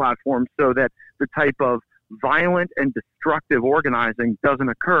digital platforms so that the type of violent and destructive organizing doesn't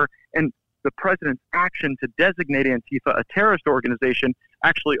occur. And the president's action to designate Antifa a terrorist organization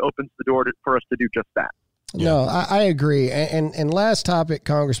actually opens the door for us to do just that. No, I agree. And last topic,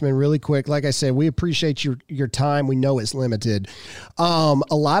 Congressman, really quick. Like I said, we appreciate your time. We know it's limited. A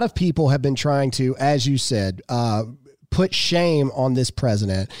lot of people have been trying to, as you said, put shame on this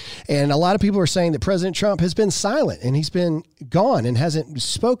president. And a lot of people are saying that President Trump has been silent and he's been gone and hasn't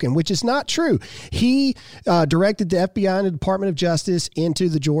spoken, which is not true. He directed the FBI and the Department of Justice into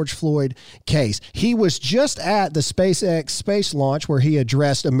the George Floyd case. He was just at the SpaceX space launch where he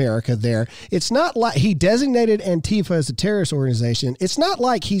addressed America there. It's not like he designated Antifa as a terrorist organization. It's not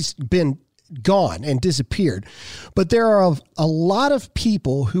like he's been gone and disappeared. But there are a lot of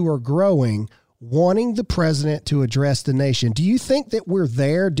people who are growing wanting the president to address the nation. Do you think that we're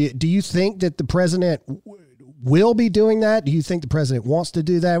there? Do you think that the president will be doing that? Do you think the president wants to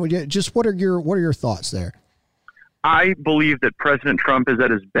do that? Just what are your thoughts there? I believe that President Trump is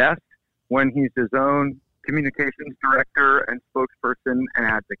at his best when he's his own communications director and spokesperson and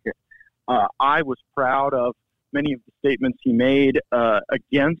advocate. I was proud of many of the statements he made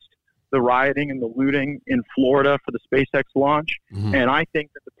against the rioting and the looting in Florida for the SpaceX launch. Mm-hmm. And I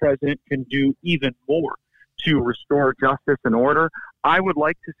think that the president can do even more to restore justice and order. I would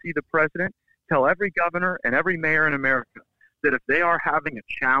like to see the president tell every governor and every mayor in America that if they are having a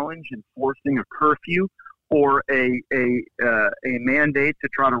challenge enforcing a curfew or a mandate to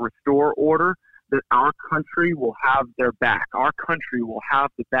try to restore order, that our country will have their back. Our country will have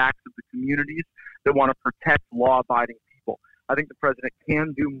the backs of the communities that want to protect law-abiding people. I think the president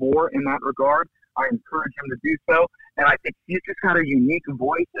can do more in that regard. I encourage him to do so. And I think he's just got a unique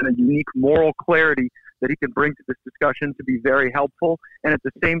voice and a unique moral clarity that he can bring to this discussion to be very helpful. And at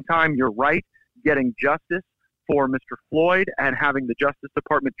the same time, you're right, getting justice for Mr. Floyd and having the Justice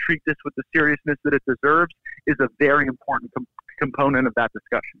Department treat this with the seriousness that it deserves is a very important component of that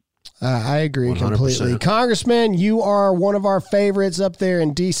discussion. I agree 100%. Completely. Congressman, you are one of our favorites up there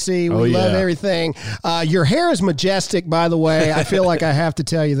in D.C. We love everything. Your hair is majestic, by the way. I feel like I have to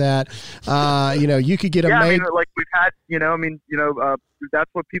tell you that. You could get a like we've had,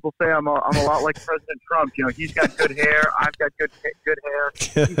 that's what people say. I'm a lot like President Trump. He's got good hair. I've got good hair.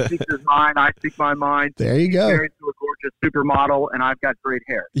 He speaks his mind. I speak my mind. There you go. He's married to a gorgeous supermodel, and I've got great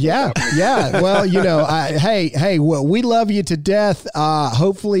hair. Yeah. Well, we love you to death.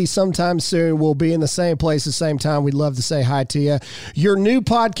 Hopefully sometime soon we'll be in the same place at the same time. We'd love to say hi to you. Your new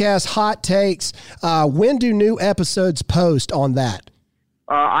podcast, Hot Takes, when do new episodes post on that?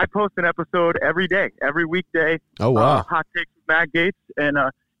 I post an episode every day, every weekday. Oh, wow. Hot Takes with Matt Gaetz. And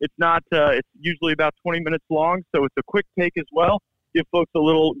it's not, it's usually about 20 minutes long. So it's a quick take as well. Give folks a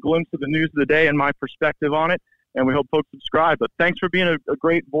little glimpse of the news of the day and my perspective on it. And we hope folks subscribe. But thanks for being a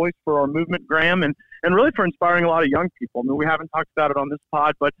great voice for our movement, Graham, and really for inspiring a lot of young people. I mean, we haven't talked about it on this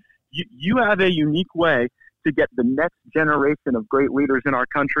pod, but you have a unique way to get the next generation of great leaders in our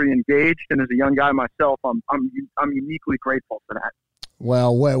country engaged. And as a young guy myself, I'm uniquely grateful for that.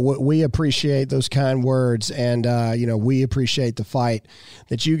 Well, we appreciate those kind words, and we appreciate the fight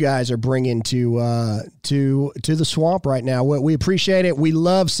that you guys are bringing to the swamp right now. We appreciate it. We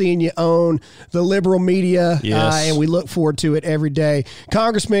love seeing you own the liberal media, yes. And we look forward to it every day.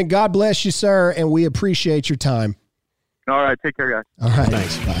 Congressman, God bless you, sir, and we appreciate your time. All right, take care, guys. All right,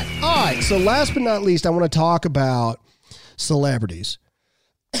 thanks. Bye. All right, so last but not least, I want to talk about celebrities.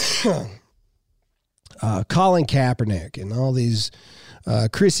 Colin Kaepernick and all these.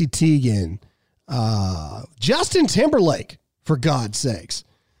 Chrissy Teigen, Justin Timberlake, for God's sakes.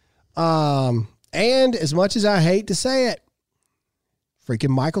 And as much as I hate to say it, freaking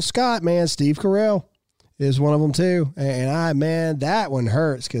Michael Scott, man, Steve Carell is one of them too. And that one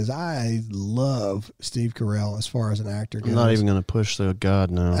hurts because I love Steve Carell as far as an actor goes. I'm not even going to push the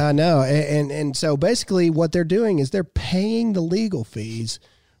God now. I know. And so basically what they're doing is they're paying the legal fees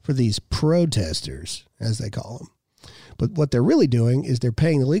for these protesters, as they call them. But what they're really doing is they're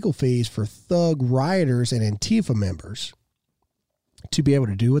paying the legal fees for thug rioters and Antifa members to be able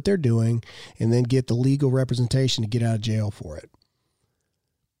to do what they're doing and then get the legal representation to get out of jail for it.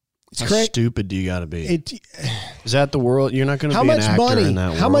 How stupid do you got to be? Is that the world? You're not going to be an actor in that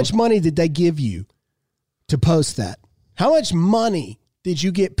world. How much money did they give you to post that? How much money did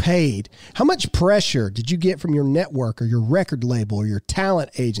you get paid? How much pressure did you get from your network or your record label or your talent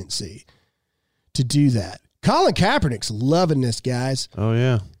agency to do that? Colin Kaepernick's loving this, guys. Oh,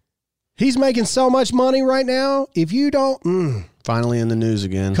 yeah. He's making so much money right now. If you don't... Finally in the news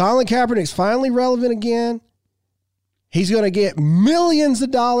again. Colin Kaepernick's finally relevant again. He's going to get millions of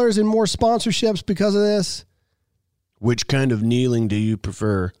dollars in more sponsorships because of this. Which kind of kneeling do you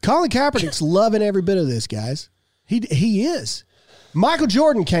prefer? Colin Kaepernick's loving every bit of this, guys. He is. Michael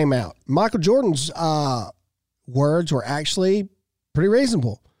Jordan came out. Michael Jordan's words were actually pretty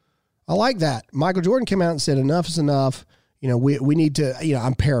reasonable. I like that. Michael Jordan came out and said, enough is enough. We need to,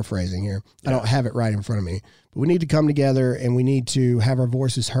 I'm paraphrasing here. I don't have it right in front of me, but we need to come together and we need to have our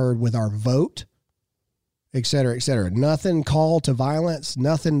voices heard with our vote, et cetera, et cetera. Nothing call to violence,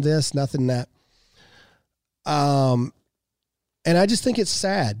 nothing this, nothing that. And I just think it's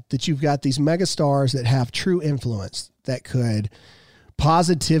sad that you've got these mega stars that have true influence that could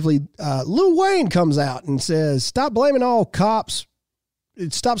positively, Lil Wayne comes out and says, stop blaming all cops.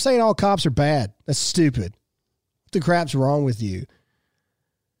 Stop saying all cops are bad. That's stupid. What the crap's wrong with you?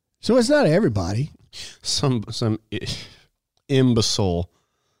 So it's not everybody. Some imbecile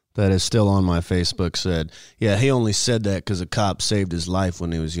that is still on my Facebook said, yeah, he only said that because a cop saved his life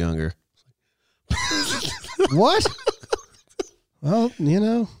when he was younger. What? Well,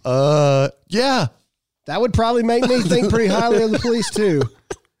 yeah. That would probably make me think pretty highly of the police too.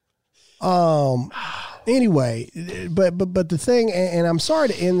 Anyway, but the thing, and I'm sorry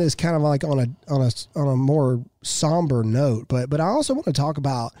to end this kind of like on a more somber note, but I also want to talk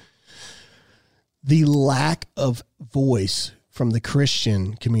about the lack of voice from the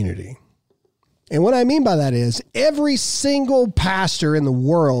Christian community. And what I mean by that is every single pastor in the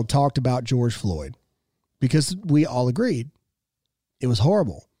world talked about George Floyd because we all agreed it was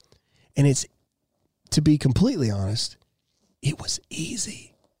horrible. And it's, to be completely honest, it was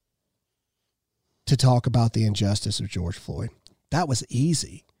easy to talk about the injustice of George Floyd. That was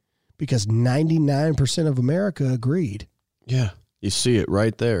easy because 99% of America agreed. Yeah. You see it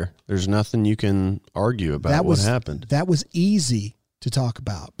right there. There's nothing you can argue about what happened. That was easy to talk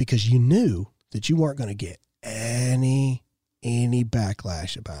about because you knew that you weren't going to get any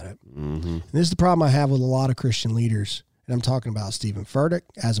backlash about it. Mm-hmm. And this is the problem I have with a lot of Christian leaders. And I'm talking about Stephen Furtick.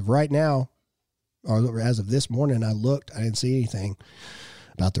 As of right now, or as of this morning, I didn't see anything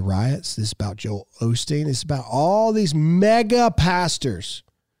about the riots. This is about Joel Osteen. This is about all these mega pastors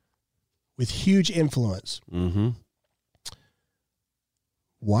with huge influence. Mm-hmm.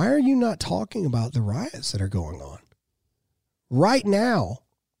 Why are you not talking about the riots that are going on? Right now,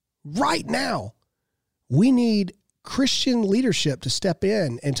 we need Christian leadership to step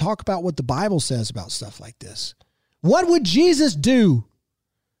in and talk about what the Bible says about stuff like this. What would Jesus do?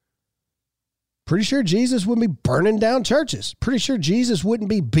 Pretty sure Jesus wouldn't be burning down churches. Pretty sure Jesus wouldn't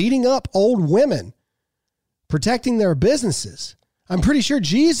be beating up old women, protecting their businesses. I'm pretty sure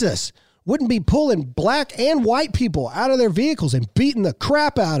Jesus wouldn't be pulling black and white people out of their vehicles and beating the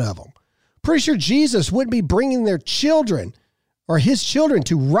crap out of them. Pretty sure Jesus wouldn't be bringing their children or his children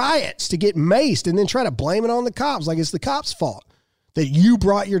to riots to get maced and then try to blame it on the cops like it's the cops' fault that you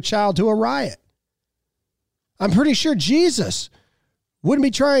brought your child to a riot. I'm pretty sure Jesus wouldn't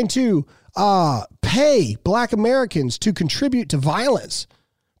be trying to pay black Americans to contribute to violence.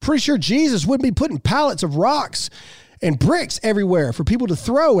 Pretty sure Jesus wouldn't be putting pallets of rocks and bricks everywhere for people to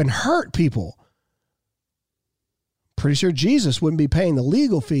throw and hurt people. Pretty sure Jesus wouldn't be paying the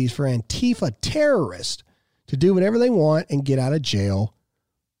legal fees for Antifa terrorists to do whatever they want and get out of jail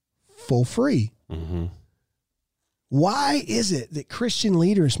full free. Mm-hmm. Why is it that Christian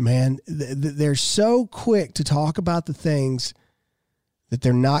leaders, man, they're so quick to talk about the things that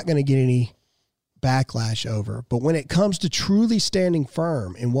they're not going to get any backlash over? But when it comes to truly standing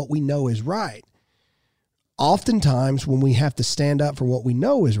firm in what we know is right, oftentimes when we have to stand up for what we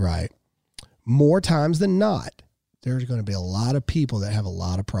know is right, more times than not, there's going to be a lot of people that have a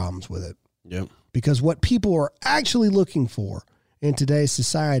lot of problems with it. Yep. Because what people are actually looking for in today's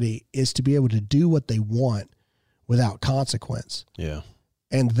society is to be able to do what they want without consequence. Yeah.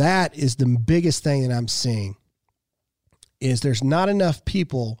 And that is the biggest thing that I'm seeing, is there's not enough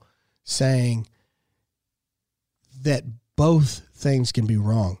people saying that both things can be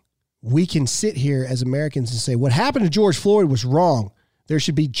wrong. We can sit here as Americans and say, what happened to George Floyd was wrong. There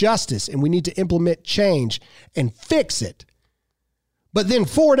should be justice and we need to implement change and fix it. But then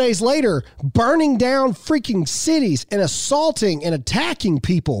 4 days later, burning down freaking cities and assaulting and attacking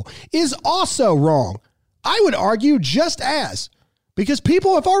people is also wrong. I would argue just as, because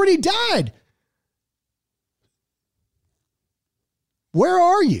people have already died. Where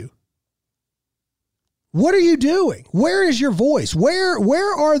are you? What are you doing? Where is your voice?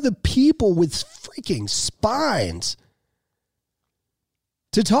 Where are the people with freaking spines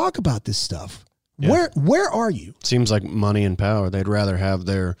to talk about this stuff? Yeah. Where are you? Seems like money and power. They'd rather have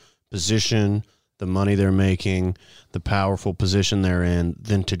their position, the money they're making, the powerful position they're in,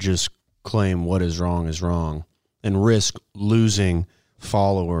 than to just claim what is wrong and risk losing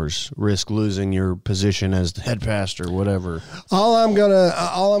followers, risk losing your position as the head pastor, whatever. All I'm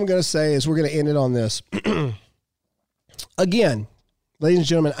gonna say is we're gonna end it on this. Again, ladies and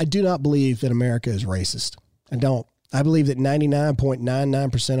gentlemen, I do not believe that America is racist. I don't. I believe that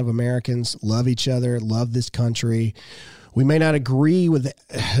 99.99% of Americans love each other, love this country. We may not agree with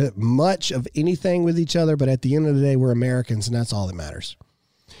much of anything with each other, but at the end of the day, we're Americans, and that's all that matters.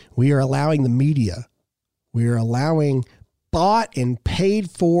 We are allowing the media, we are allowing bought and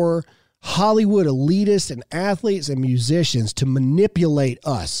paid for Hollywood elitists and athletes and musicians to manipulate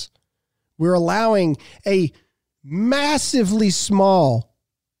us. We're allowing a massively small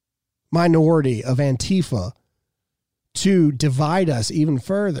minority of Antifa to divide us even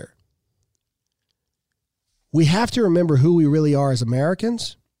further. We have to remember who we really are as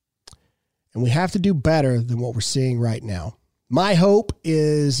Americans, and we have to do better than what we're seeing right now. My hope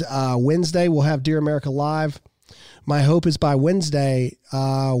is Wednesday we'll have Dear America Live. My hope is by Wednesday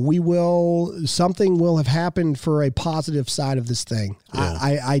something will have happened for a positive side of this thing. Yeah.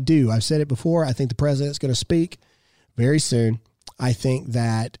 I do. I've said it before. I think the president's going to speak very soon. I think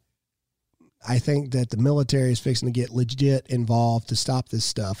that I think that the military is fixing to get legit involved to stop this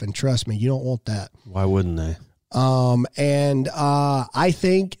stuff. And trust me, you don't want that. Why wouldn't they? I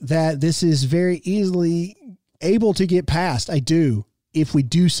think that this is very easily able to get passed. I do, if we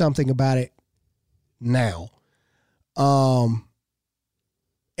do something about it now.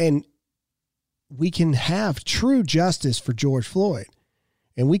 And we can have true justice for George Floyd,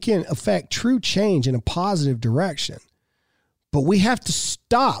 and we can affect true change in a positive direction. But we have to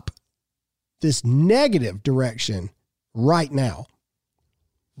stop this negative direction right now.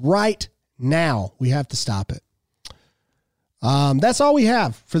 Right now, we have to stop it. That's all we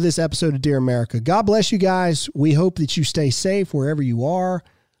have for this episode of Dear America. God bless you guys. We hope that you stay safe wherever you are.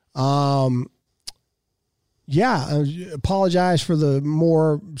 I apologize for the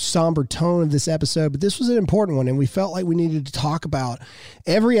more somber tone of this episode, but this was an important one, and we felt like we needed to talk about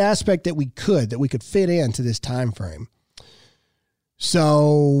every aspect that we could fit into this time frame.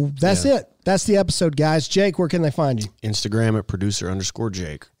 So that's it. That's the episode, guys. Jake, where can they find you? Instagram at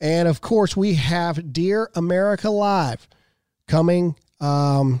producer_Jake. And of course, we have Dear America Live coming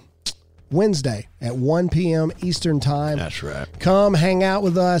Wednesday at 1 p.m. Eastern Time. That's right. Come hang out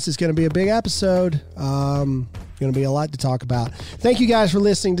with us. It's going to be a big episode. Going to be a lot to talk about. Thank you guys for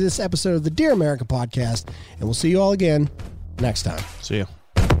listening to this episode of the Dear America podcast, and we'll see you all again next time. See ya.